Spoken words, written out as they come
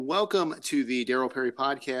Welcome to the Daryl Perry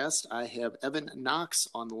podcast. I have Evan Knox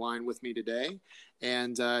on the line with me today,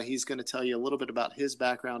 and he's going to tell you a little bit about his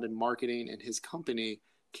background in marketing and his company,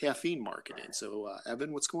 Caffeine Marketing. So,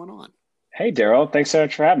 Evan, what's going on? Hey, Daryl. Thanks so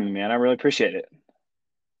much for having me, man. I really appreciate it.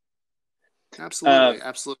 Uh, Absolutely,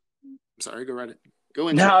 absolutely. I'm sorry, go right it. Go no,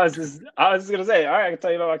 into it. I was just gonna say, all right, I can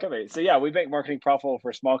tell you about my company. So yeah, we make marketing profitable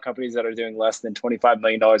for small companies that are doing less than $25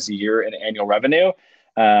 million a year in annual revenue.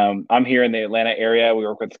 I'm here in the Atlanta area. We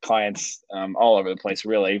work with clients all over the place,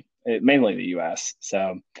 really, mainly the U.S.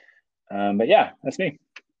 But yeah, that's me.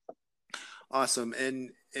 Awesome.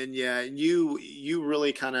 And yeah, you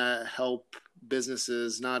really kind of help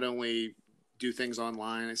businesses not only do things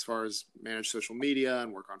online as far as manage social media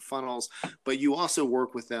and work on funnels, but you also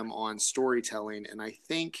work with them on storytelling. And I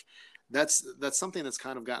think that's something that's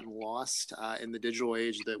kind of gotten lost in the digital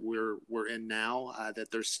age that we're in now.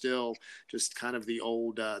 That there's still just kind of the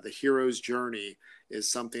old the hero's journey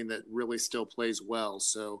is something that really still plays well.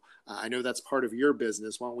 So I know that's part of your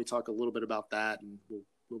business. Why don't we talk a little bit about that, and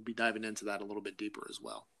we'll be diving into that a little bit deeper as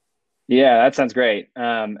well. Yeah, that sounds great.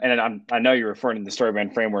 I know you're referring to the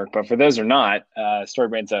StoryBrand framework, but for those who are not,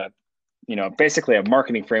 StoryBrand's basically a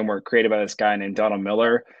marketing framework created by this guy named Donald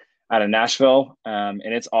Miller out of Nashville. And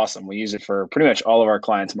it's awesome. We use it for pretty much all of our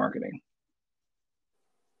clients' marketing.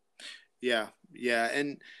 Yeah, yeah,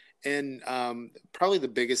 and probably the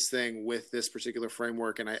biggest thing with this particular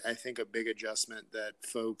framework, and I think a big adjustment that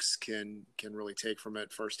folks can really take from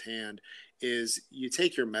it firsthand, is you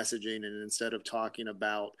take your messaging and instead of talking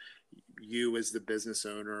about you as the business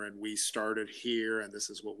owner and we started here and this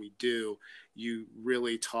is what we do, you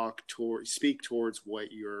really speak towards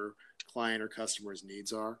what your client or customer's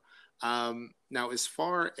needs are. Now, as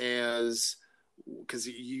far as because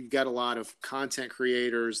you've got a lot of content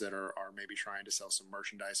creators that are maybe trying to sell some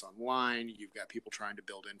merchandise online. You've got people trying to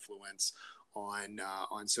build influence on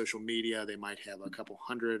social media. They might have a couple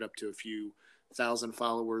hundred up to a few thousand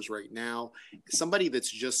followers right now. Somebody that's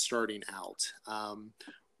just starting out,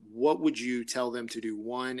 what would you tell them to do?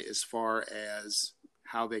 One, as far as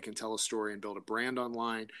how they can tell a story and build a brand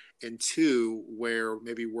online, and two, where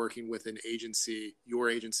maybe working with an agency, your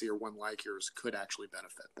agency or one like yours, could actually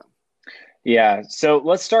benefit them. Yeah. So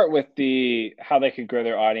let's start with the how they could grow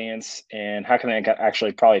their audience and how can they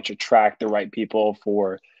actually probably attract the right people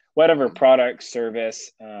for whatever Mm-hmm. product,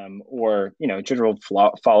 service, or general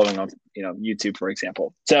following on YouTube, for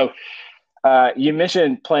example. So you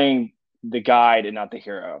mentioned playing the guide and not the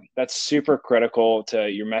hero. That's super critical to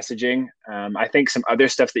your messaging. I think some other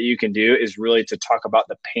stuff that you can do is really to talk about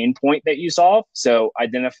the pain point that you solve. So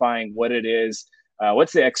identifying what it is,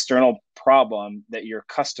 what's the external problem that your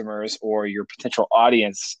customers or your potential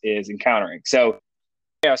audience is encountering. So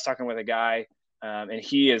I was talking with a guy, and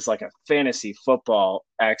he is like a fantasy football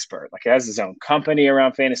expert. Like he has his own company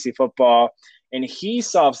around fantasy football, and he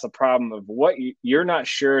solves the problem of what you're not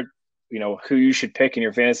sure, who you should pick in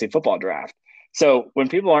your fantasy football draft. So when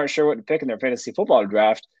people aren't sure what to pick in their fantasy football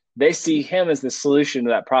draft, they see him as the solution to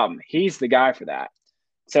that problem. He's the guy for that.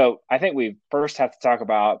 So I think we first have to talk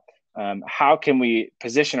about how can we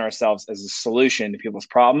position ourselves as a solution to people's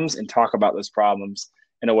problems and talk about those problems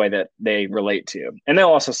in a way that they relate to. And they'll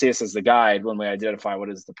also see us as the guide when we identify what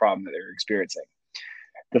is the problem that they're experiencing.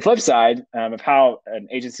 The flip side of how an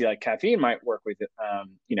agency like Caffeine might work with,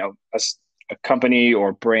 a company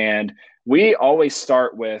or brand, we always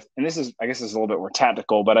start with, and this is, I guess, is a little bit more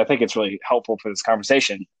tactical, but I think it's really helpful for this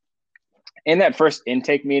conversation. In that first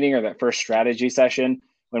intake meeting or that first strategy session,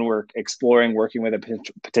 when we're exploring working with a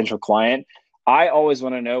potential client, I always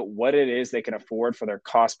want to know what it is they can afford for their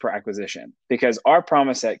cost per acquisition, because our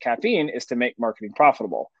promise at Caffeine is to make marketing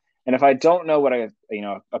profitable. And if I don't know what a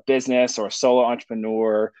business or a solo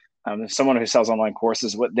entrepreneur, someone who sells online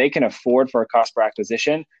courses, what they can afford for a cost per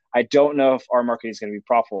acquisition, I don't know if our marketing is going to be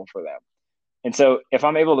profitable for them. And so if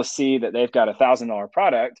I'm able to see that they've got $1,000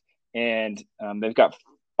 product and they've got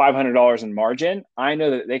 $500 in margin, I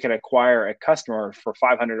know that they can acquire a customer for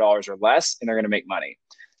 $500 or less, and they're going to make money.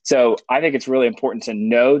 So I think it's really important to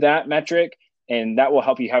know that metric, and that will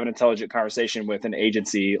help you have an intelligent conversation with an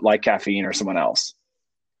agency like Caffeine or someone else.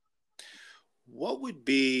 What would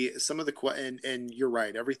be some of the and you're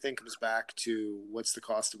right, everything comes back to what's the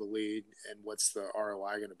cost of a lead and what's the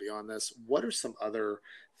ROI going to be on this. What are some other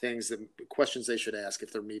questions they should ask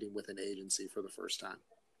if they're meeting with an agency for the first time?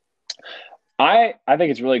 I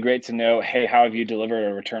think it's really great to know, hey, how have you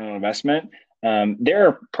delivered a return on investment? There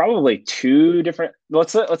are probably two different.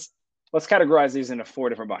 Let's categorize these into four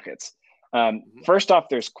different buckets. Mm-hmm. First off,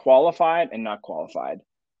 there's qualified and not qualified.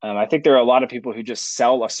 I think there are a lot of people who just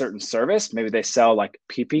sell a certain service. Maybe they sell like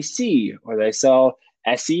PPC or they sell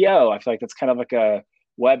SEO. I feel like that's kind of like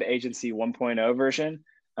web agency 1.0 version.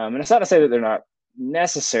 And it's not to say that they're not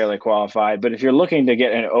necessarily qualified, but if you're looking to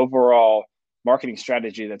get an overall marketing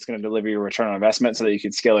strategy that's going to deliver your return on investment so that you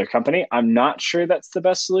can scale your company, I'm not sure that's the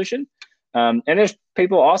best solution. And there's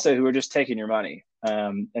people also who are just taking your money.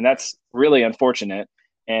 And that's really unfortunate.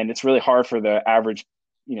 And it's really hard for the average,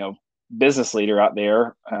 business leader out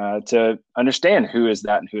there to understand who is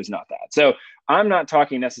that and who is not that. So I'm not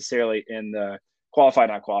talking necessarily in the qualified,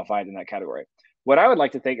 not qualified in that category. What I would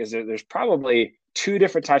like to think is that there's probably two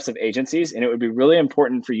different types of agencies, and it would be really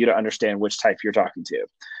important for you to understand which type you're talking to.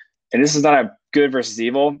 And this is not a good versus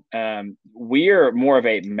evil. We are more of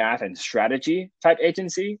a math and strategy type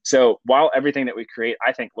agency. So while everything that we create,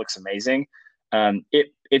 I think, looks amazing,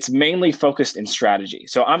 it's mainly focused in strategy.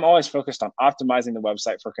 So I'm always focused on optimizing the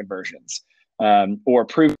website for conversions, or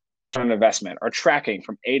proving return on investment, or tracking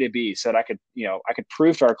from A to B, so that I could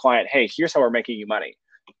prove to our client, hey, here's how we're making you money.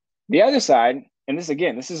 The other side, and this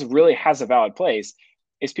is really has a valid place,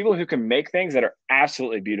 is people who can make things that are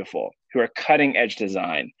absolutely beautiful, who are cutting edge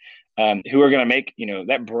design, who are going to make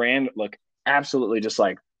that brand look absolutely just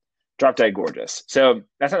like drop dead gorgeous. So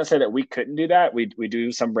that's not to say that we couldn't do that. We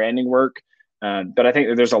do some branding work, but I think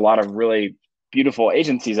that there's a lot of really beautiful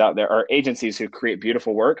agencies out there, or agencies who create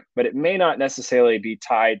beautiful work, but it may not necessarily be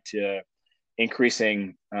tied to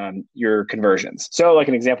increasing your conversions. So like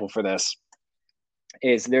an example for this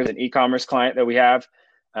is there's an e-commerce client that we have.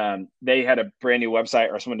 They had a brand new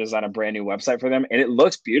website, or someone designed a brand new website for them, and it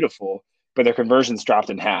looks beautiful, but their conversions dropped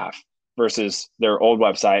in half versus their old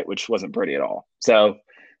website, which wasn't pretty at all. So,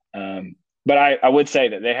 but I would say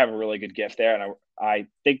that they have a really good gift there. And I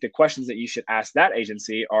think the questions that you should ask that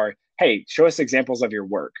agency are, hey, show us examples of your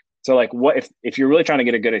work. So like, what if you're really trying to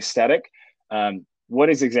get a good aesthetic, what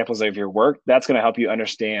is examples of your work? That's going to help you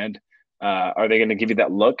understand, are they going to give you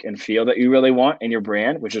that look and feel that you really want in your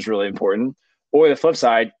brand, which is really important. Or the flip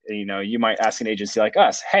side, you might ask an agency like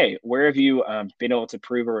us, hey, where have you been able to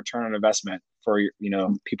prove a return on investment for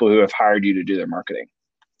people who have hired you to do their marketing,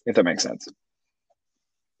 if that makes sense.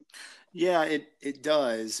 Yeah, it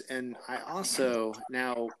does. And I also,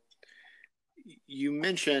 now you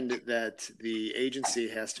mentioned that the agency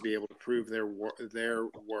has to be able to prove their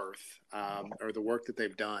worth, or the work that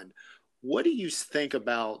they've done. What do you think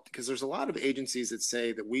about, because there's a lot of agencies that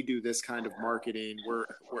say that we do this kind of marketing, we're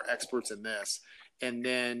experts in this, and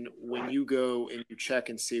then when you go and you check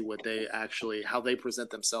and see what they actually, how they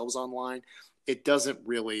present themselves online, it doesn't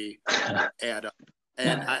really add up.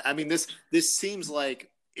 And I mean, this seems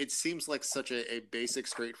like such a basic,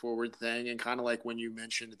 straightforward thing. And kind of like when you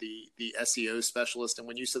mentioned the SEO specialist, and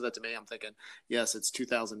when you said that to me, I'm thinking, yes, it's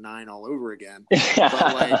 2009 all over again.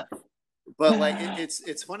 But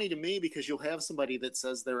it's funny to me, because you'll have somebody that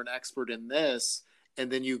says they're an expert in this, and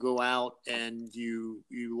then you go out and you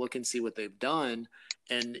look and see what they've done.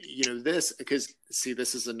 And this, because see,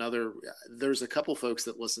 this is another, there's a couple folks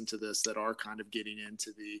that listen to this that are kind of getting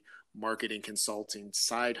into the marketing consulting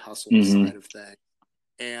side hustle side of things.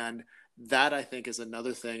 And that, I think, is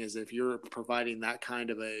another thing, is if you're providing that kind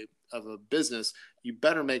of a business, you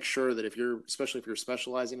better make sure that especially if you're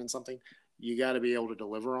specializing in something, you got to be able to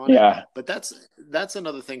deliver on it. But that's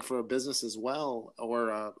another thing for a business as well, or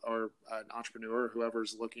an entrepreneur,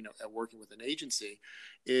 whoever's looking at working with an agency,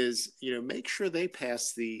 is make sure they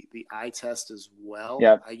pass the eye test as well.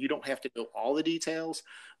 You don't have to know all the details,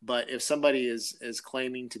 but if somebody is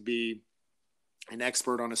claiming to be an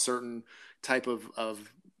expert on a certain type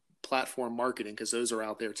of platform marketing, because those are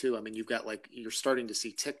out there too. I mean, you've got, like, you're starting to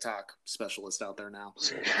see TikTok specialists out there now.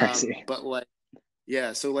 But like,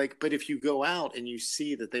 yeah, so like, but if you go out and you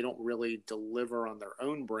see that they don't really deliver on their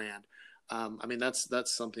own brand, I mean, that's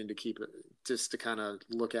something to keep, just to kind of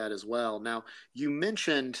look at as well. Now, you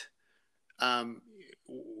mentioned,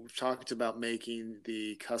 we've talked about making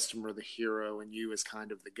the customer the hero and you as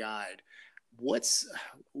kind of the guide.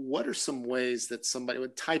 What are some ways that somebody,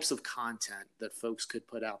 with types of content that folks could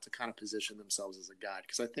put out to kind of position themselves as a guide?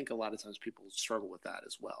 Because I think a lot of times people struggle with that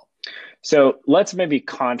as well. So let's maybe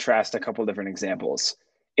contrast a couple of different examples.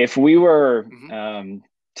 If we were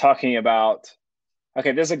talking about,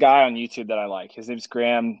 okay, there's a guy on YouTube that I like. His name's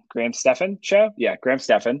Graham Stephan Show. Yeah, Graham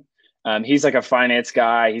Stephan. He's like a finance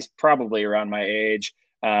guy. He's probably around my age.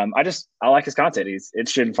 I like his content. He's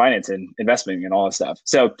interested in finance and investing and all that stuff.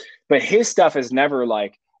 So, but his stuff is never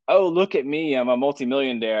like, oh, look at me, I'm a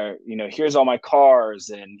multimillionaire. Here's all my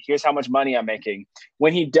cars and here's how much money I'm making.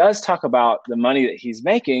 When he does talk about the money that he's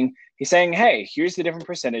making, he's saying, hey, here's the different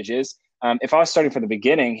percentages. If I was starting from the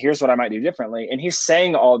beginning, here's what I might do differently. And he's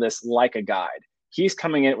saying all this like a guide. He's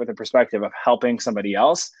coming in with a perspective of helping somebody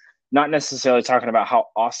else, not necessarily talking about how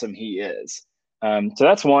awesome he is. So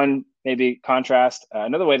that's one maybe contrast.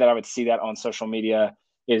 Another way that I would see that on social media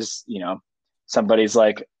is, somebody's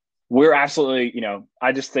like, we're absolutely,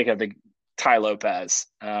 I just think of the Ty Lopez.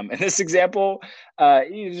 In this example,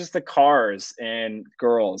 just the cars and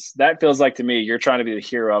girls. That feels like to me, you're trying to be the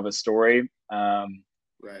hero of a story.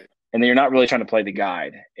 Right. And then you're not really trying to play the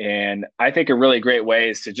guide. And I think a really great way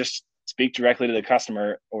is to just speak directly to the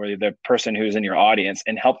customer or the person who's in your audience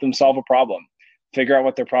and help them solve a problem, figure out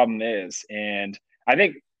what their problem is. And I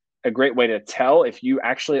think a great way to tell if you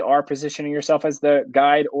actually are positioning yourself as the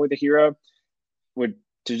guide or the hero would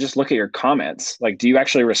to just look at your comments. Like, do you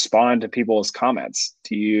actually respond to people's comments?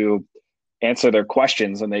 Do you answer their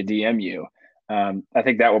questions when they DM you? I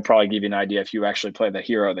think that will probably give you an idea if you actually play the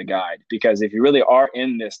hero or the guide. Because if you really are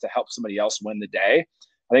in this to help somebody else win the day,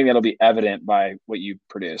 I think that'll be evident by what you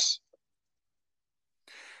produce.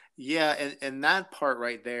 Yeah, and that part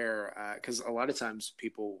right there, because a lot of times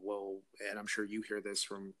people will, and I'm sure you hear this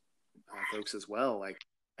from folks as well, like,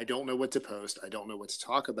 I don't know what to post, I don't know what to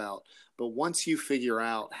talk about. But once you figure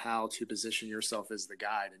out how to position yourself as the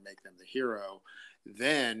guide and make them the hero,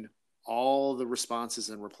 then all the responses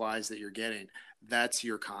and replies that you're getting, that's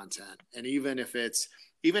your content. And even if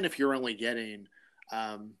you're only getting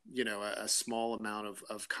a small amount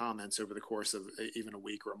of comments over the course of even a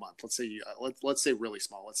week or a month. Let's say really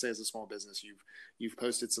small. Let's say as a small business, you've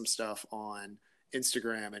posted some stuff on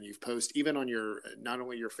Instagram and you've posted even on your not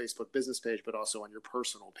only your Facebook business page but also on your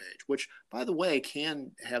personal page, which by the way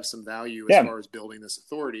can have some value as Yeah. far as building this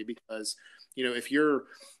authority because if you're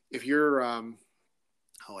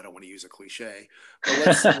oh, I don't want to use a cliche,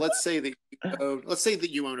 but let's say that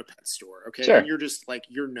you own a pet store, okay, Sure. and you're just like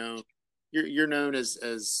you're known as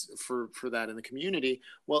for that in the community.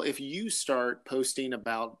 Well, if you start posting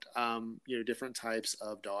about different types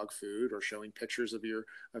of dog food or showing pictures of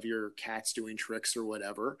your cats doing tricks or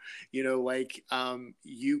whatever, you're going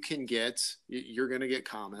to get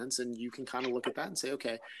comments, and you can kind of look at that and say,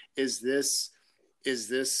 okay, is this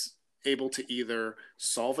able to either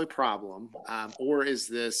solve a problem, or is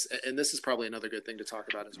this, and this is probably another good thing to talk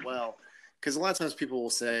about as well, because a lot of times people will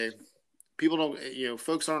say, people don't,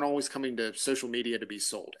 folks aren't always coming to social media to be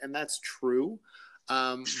sold. And that's true.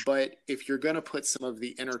 But if you're going to put some of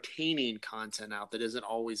the entertaining content out that isn't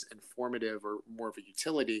always informative or more of a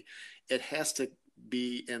utility, it has to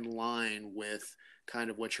be in line with kind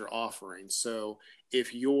of what you're offering. So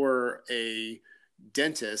if you're a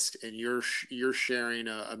dentist and you're sharing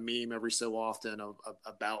a meme every so often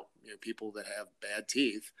about people that have bad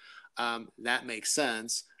teeth, that makes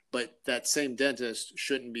sense. But that same dentist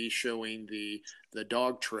shouldn't be showing the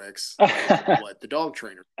dog tricks like what the dog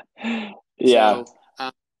trainer. Yeah.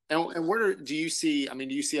 So, and where do you see? I mean,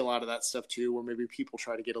 do you see a lot of that stuff too, where maybe people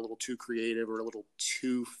try to get a little too creative or a little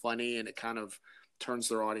too funny, and it kind of turns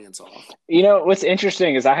their audience off? What's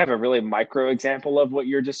interesting is I have a really micro example of what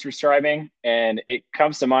you're just describing, and it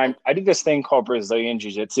comes to mind. I do this thing called Brazilian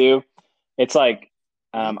Jiu Jitsu. It's like,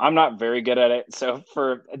 I'm not very good at it. So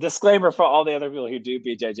for a disclaimer for all the other people who do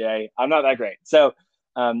BJJ, I'm not that great. So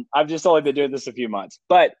I've just only been doing this a few months.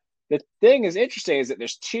 But the thing is interesting is that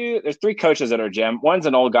there's three coaches at our gym. One's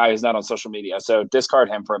an old guy who's not on social media. So discard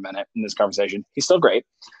him for a minute in this conversation. He's still great.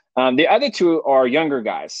 The other two are younger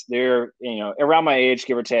guys. They're, around my age,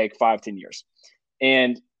 give or take 5-10 years.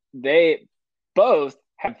 And they both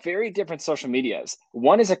have very different social medias.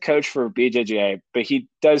 One is a coach for BJJ, but he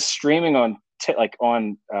does streaming on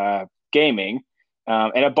gaming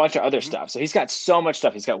and a bunch of other stuff. So he's got so much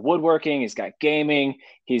stuff. He's got woodworking, he's got gaming,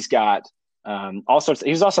 he's got all sorts.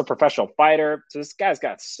 He's also a professional fighter. So this guy's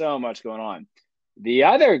got so much going on. The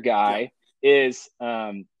other guy is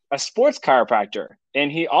a sports chiropractor,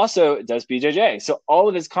 and he also does BJJ. So all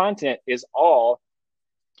of his content is all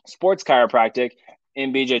sports chiropractic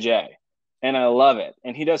in BJJ. And I love it.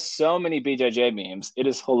 And he does so many BJJ memes. It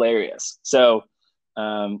is hilarious. So,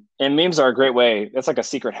 and memes are a great way. That's like a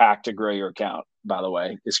secret hack to grow your account, by the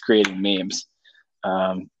way, is creating memes.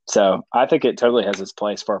 So I think it totally has its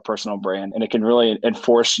place for a personal brand, and it can really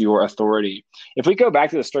enforce your authority. If we go back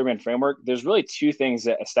to the Storyman framework, there's really two things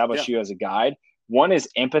that establish you as a guide. One is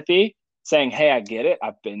empathy, saying, hey, I get it.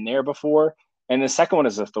 I've been there before. And the second one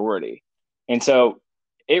is authority. And so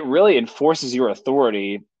it really enforces your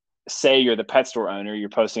authority. Say you're the pet store owner, you're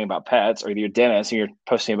posting about pets, or you're a dentist and you're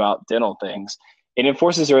posting about dental things. It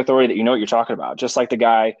enforces your authority that you know what you're talking about. Just like the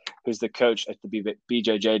guy who's the coach at the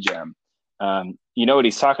BJJ gym. You know what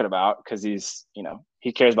he's talking about because he's,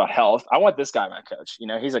 he cares about health. I want this guy my coach.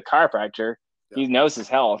 He's a chiropractor. Yeah. He knows his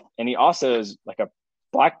health, and he also is like a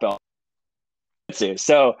black belt.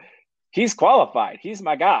 So he's qualified. He's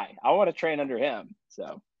my guy. I want to train under him.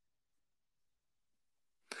 So.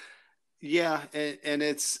 Yeah, and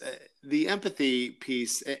it's the empathy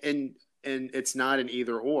piece, and it's not an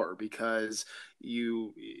either or, because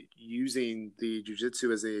you using the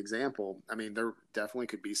jujitsu as the example. I mean, there definitely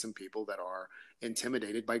could be some people that are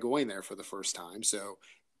intimidated by going there for the first time. So,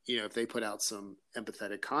 if they put out some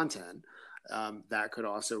empathetic content, that could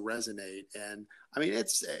also resonate. And I mean,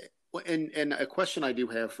 it's and a question I do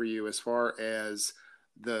have for you as far as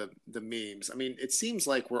the memes. I mean, it seems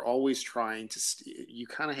like we're always trying to you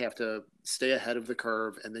kind of have to stay ahead of the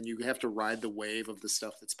curve, and then you have to ride the wave of the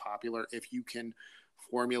stuff that's popular if you can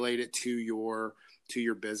formulate it to your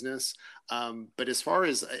business. But as far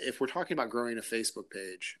as if we're talking about growing a Facebook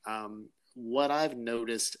page, what I've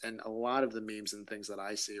noticed, and a lot of the memes and things that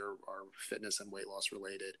I see are fitness and weight loss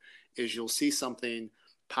related, is you'll see something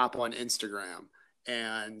pop on Instagram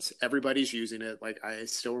and everybody's using it. Like, I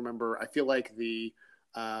still remember, I feel like the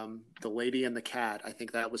lady and the cat, I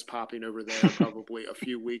think that was popping over there probably a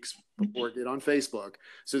few weeks before it did on Facebook.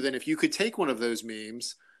 So then if you could take one of those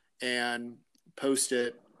memes and post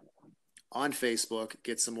it on Facebook,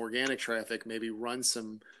 get some organic traffic, maybe run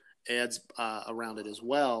some ads around it as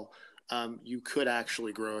well, you could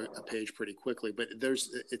actually grow a page pretty quickly. But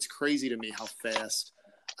it's crazy to me how fast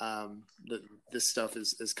this stuff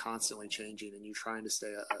is constantly changing, and you're trying to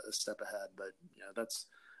stay a step ahead. But that's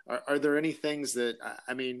are there any things that,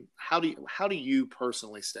 I mean, how do you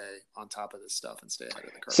personally stay on top of this stuff and stay ahead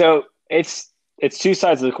of the curve? So it's two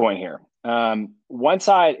sides of the coin here. One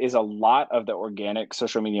side is a lot of the organic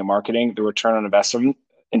social media marketing. The return on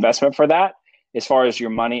investment for that, as far as your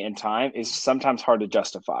money and time, is sometimes hard to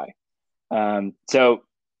justify. So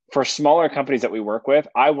for smaller companies that we work with,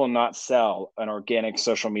 I will not sell an organic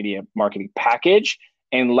social media marketing package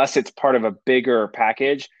unless it's part of a bigger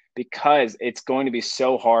package, because it's going to be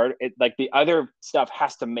so hard. Like, the other stuff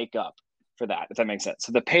has to make up for that, if that makes sense.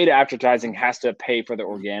 So the paid advertising has to pay for the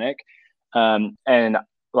organic. And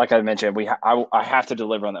like I mentioned, I have to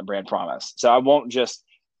deliver on that brand promise. So I won't just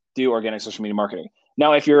do organic social media marketing.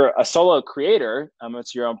 Now, if you're a solo creator,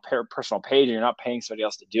 it's your own personal page and you're not paying somebody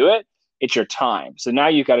else to do it, it's your time. So now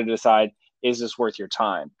you've got to decide, is this worth your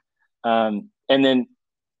time? And then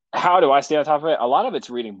how do I stay on top of it? A lot of it's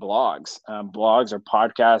reading blogs, blogs or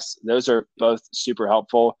podcasts. Those are both super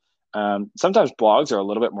helpful. Sometimes blogs are a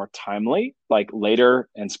little bit more timely, like Later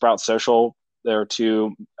and Sprout Social. There are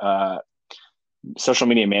two social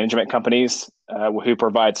media management companies who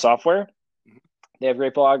provide software. They have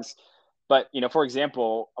great blogs. But, for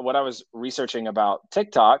example, what I was researching about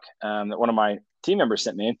TikTok, that one of my team members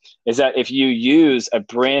sent me, is that if you use a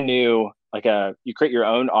brand new, you create your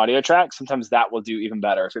own audio track, sometimes that will do even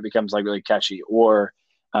better if it becomes like really catchy. Or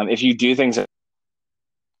if you do things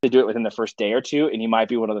to do it within the first day or two, and you might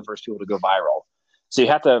be one of the first people to go viral. So you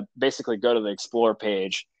have to basically go to the Explore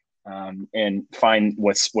page and find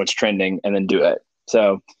what's trending and then do it.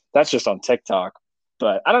 So that's just on TikTok.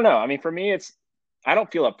 But I don't know. I mean, for me, I don't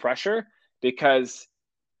feel a pressure because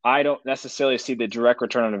I don't necessarily see the direct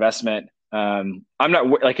return on investment. I'm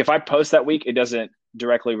not like, if I post that week, it doesn't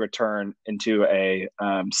directly return into a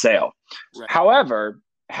sale. Right. However,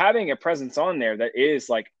 having a presence on there that is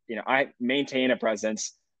like, I maintain a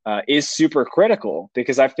presence is super critical,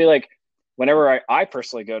 because I feel like whenever I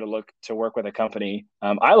personally go to look to work with a company,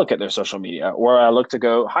 I look at their social media, or I look to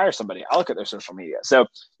go hire somebody, I look at their social media. So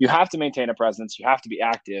you have to maintain a presence, you have to be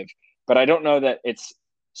active, but I don't know that it's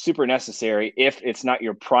super necessary if it's not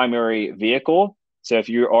your primary vehicle. So if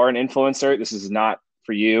you are an influencer, this is not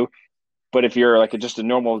for you. But if you're like just a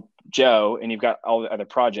normal Joe and you've got all the other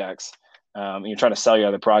projects, and you're trying to sell your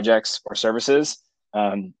other projects or services,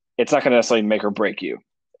 it's not going to necessarily make or break you,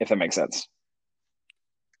 if that makes sense.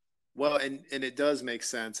 Well, and it does make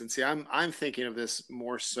sense. And see, I'm thinking of this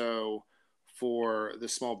more so for the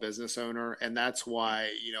small business owner, and that's why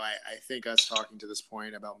I think us talking to this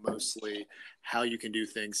point about mostly how you can do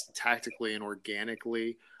things tactically and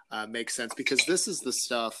organically makes sense, because this is the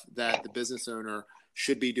stuff that the business owner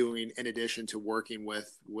should be doing in addition to working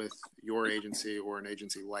with your agency or an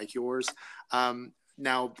agency like yours.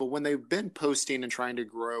 Now, but when they've been posting and trying to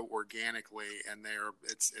grow organically, and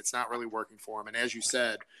it's not really working for them, and as you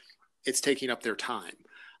said, it's taking up their time.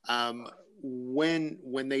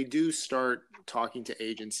 When they do start talking to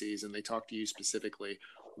agencies and they talk to you specifically,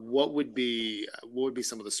 what would be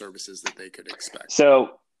some of the services that they could expect?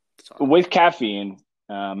 So with caffeine,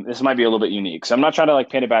 this might be a little bit unique. So I'm not trying to like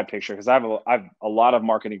paint a bad picture, because I have a lot of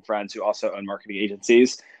marketing friends who also own marketing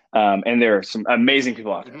agencies. And there are some amazing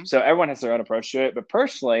people out there. Mm-hmm. So everyone has their own approach to it. But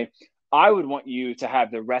personally, I would want you to have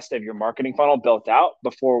the rest of your marketing funnel built out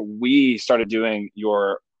before we started doing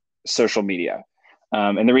your social media.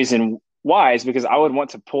 And the reason why is because I would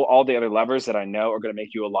want to pull all the other levers that I know are going to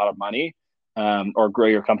make you a lot of money or grow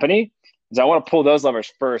your company, is I want to pull those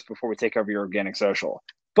levers first before we take over your organic social.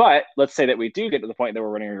 But let's say that we do get to the point that we're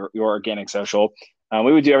running your organic social.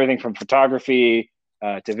 We would do everything from photography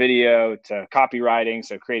to video to copywriting.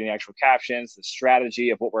 So creating actual captions, the strategy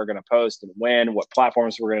of what we're going to post and when, what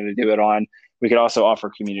platforms we're going to do it on. We could also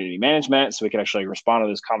offer community management, so we can actually respond to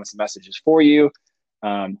those comments and messages for you.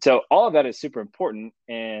 So all of that is super important.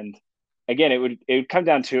 And again, it would come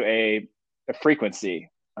down to a frequency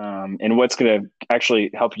and what's going to actually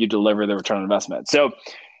help you deliver the return on investment. So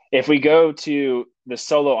if we go to the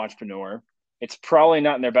solo entrepreneur, it's probably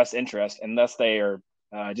not in their best interest unless they are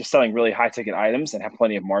just selling really high ticket items and have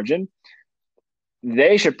plenty of margin.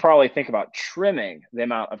 They should probably think about trimming the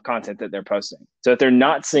amount of content that they're posting. So if they're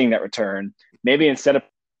not seeing that return, maybe instead of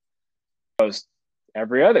post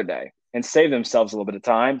every other day and save themselves a little bit of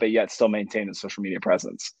time, but yet still maintain a social media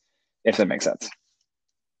presence, if that makes sense.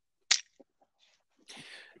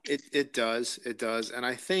 It does. It does. And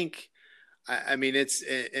I think, I mean,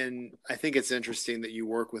 and I think it's interesting that you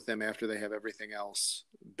work with them after they have everything else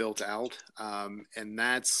built out. And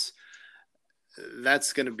that's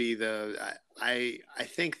going to be I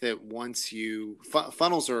think that once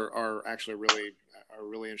funnels are actually a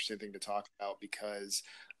really interesting thing to talk about, because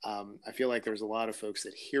I feel like there's a lot of folks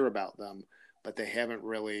that hear about them, but they haven't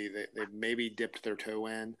really, they've maybe dipped their toe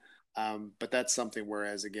in. But that's something,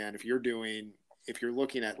 whereas again, if you're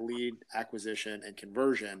looking at lead acquisition and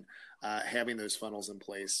conversion, having those funnels in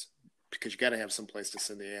place, because you got to have some place to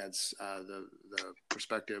send the ads, the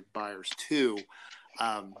prospective buyers to.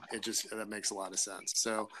 That makes a lot of sense.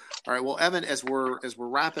 So, all right. Well, Evan, as we're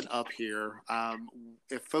wrapping up here,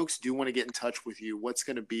 if folks do want to get in touch with you, where's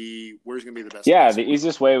going to be the best Yeah, place the for them?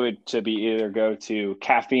 easiest way would to be either go to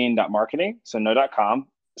caffeine.marketing, so no.com,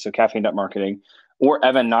 so caffeine.marketing, or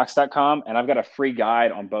evanknox.com. And I've got a free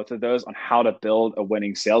guide on both of those on how to build a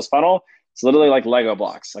winning sales funnel. It's literally like Lego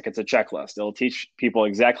blocks, like it's a checklist. It'll teach people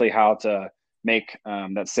exactly how to make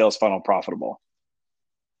that sales funnel profitable.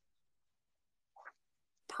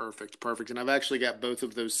 Perfect. Perfect. And I've actually got both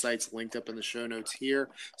of those sites linked up in the show notes here.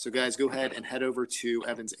 So guys, go ahead and head over to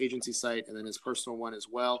Evan's agency site and then his personal one as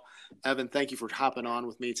well. Evan, thank you for hopping on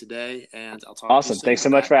with me today, and I'll talk to you Awesome. soon. Thanks so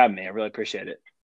much Okay. for having me. I really appreciate it.